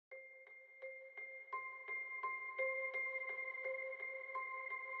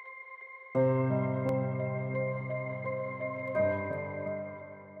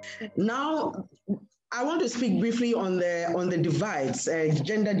Now, I want to speak briefly on the divides,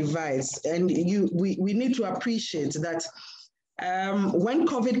 gender divides, and we need to appreciate that when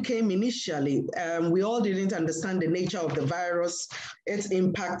COVID came initially, we all didn't understand the nature of the virus, its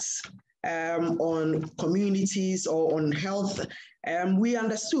impacts on communities or on health. We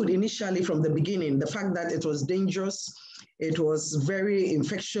understood initially from the beginning the fact that it was dangerous, it was very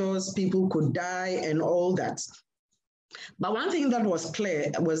infectious, people could die and all that. But one thing that was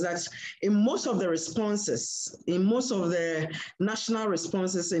clear was that in most of the responses, in most of the national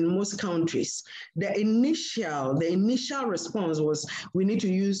responses in most countries, the initial response was we need to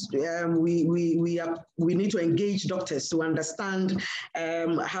use we need to engage doctors to understand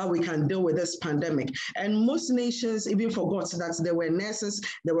how we can deal with this pandemic. And most nations even forgot that there were nurses,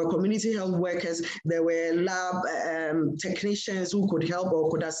 there were community health workers, there were lab technicians who could help or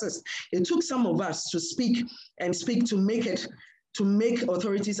could assist. It took some of us to speak to make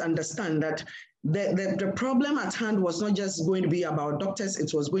authorities understand that the problem at hand was not just going to be about doctors,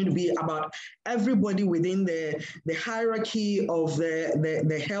 it was going to be about everybody within the hierarchy of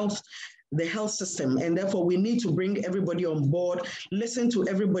the health system. And therefore we need to bring everybody on board, listen to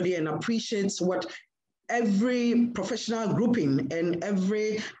everybody and appreciate what every professional grouping and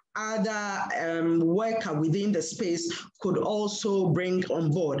every other worker within the space could also bring on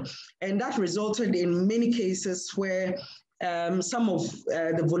board. And that resulted in many cases where some of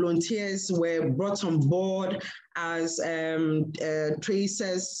the volunteers were brought on board as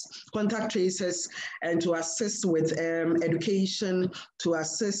tracers, contact tracers, and to assist with education, to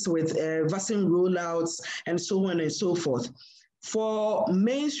assist with vaccine rollouts, and so on and so forth. For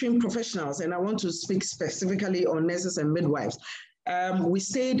mainstream professionals, and I want to speak specifically on nurses and midwives, we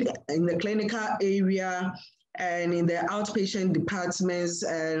stayed in the clinical area and in the outpatient departments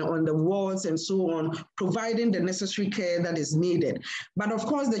and on the wards and so on, providing the necessary care that is needed. But of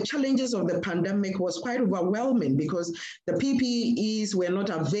course, the challenges of the pandemic was quite overwhelming because the PPEs were not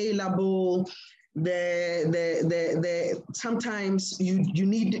available. Sometimes you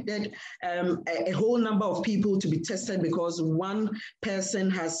needed a whole number of people to be tested because one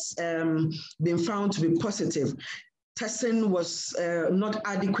person has been found to be positive. Testing was not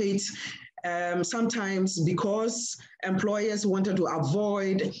adequate, sometimes because employers wanted to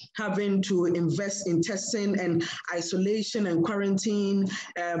avoid having to invest in testing and isolation and quarantine,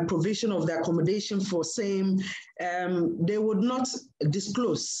 provision of the accommodation for same, they would not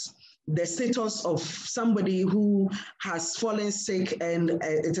disclose the status of somebody who has fallen sick and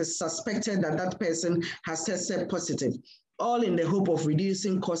it is suspected that that person has tested positive, all in the hope of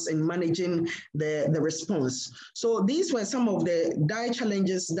reducing costs and managing the response. So these were some of the dire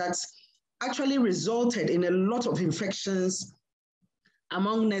challenges that actually resulted in a lot of infections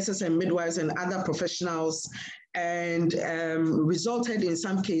among nurses and midwives and other professionals, and resulted in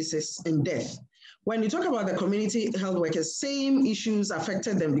some cases in death. When you talk about the community health workers, same issues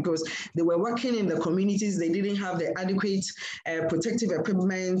affected them because they were working in the communities, they didn't have the adequate protective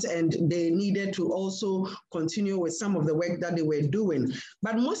equipment, and they needed to also continue with some of the work that they were doing.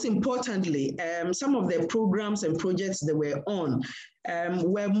 But most importantly, some of the programs and projects they were on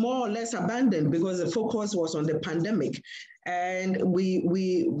were more or less abandoned because the focus was on the pandemic. And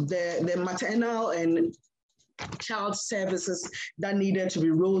the maternal and child services that needed to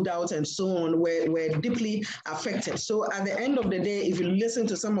be rolled out and so on were deeply affected. So at the end of the day, if you listen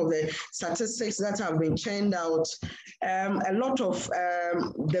to some of the statistics that have been churned out, a lot of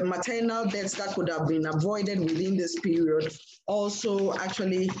the maternal deaths that could have been avoided within this period also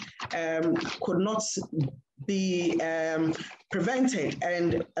actually could not be prevented,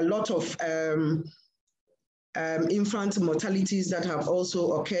 and a lot of infant mortalities that have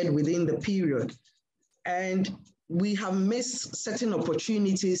also occurred within the period. And we have missed certain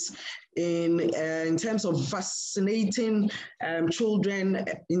opportunities in terms of vaccinating children,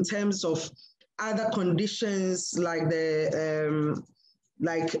 in terms of other conditions like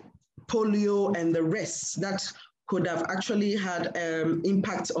like polio and the rest that could have actually had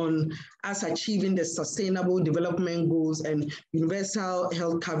impact on us achieving the Sustainable Development Goals and universal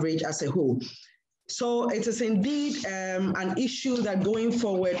health coverage as a whole. So it is indeed an issue that going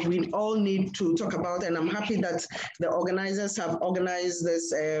forward we all need to talk about, and I'm happy that the organizers have organized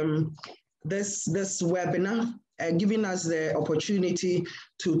this this webinar, giving us the opportunity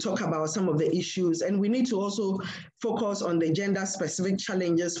to talk about some of the issues. And we need to also focus on the gender-specific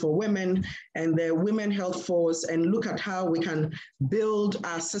challenges for women and the women health force, and look at how we can build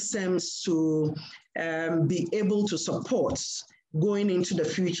our systems to be able to support going into the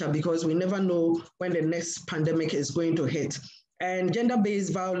future, because we never know when the next pandemic is going to hit. And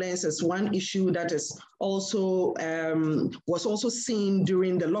gender-based violence is one issue that is also was also seen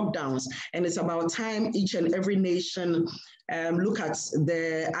during the lockdowns. And it's about time each and every nation look at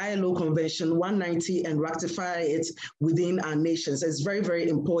the ILO Convention 190 and ratify it within our nations. It's very, very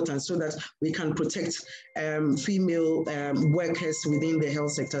important so that we can protect female workers within the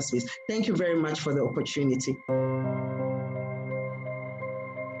health sector space. Thank you very much for the opportunity.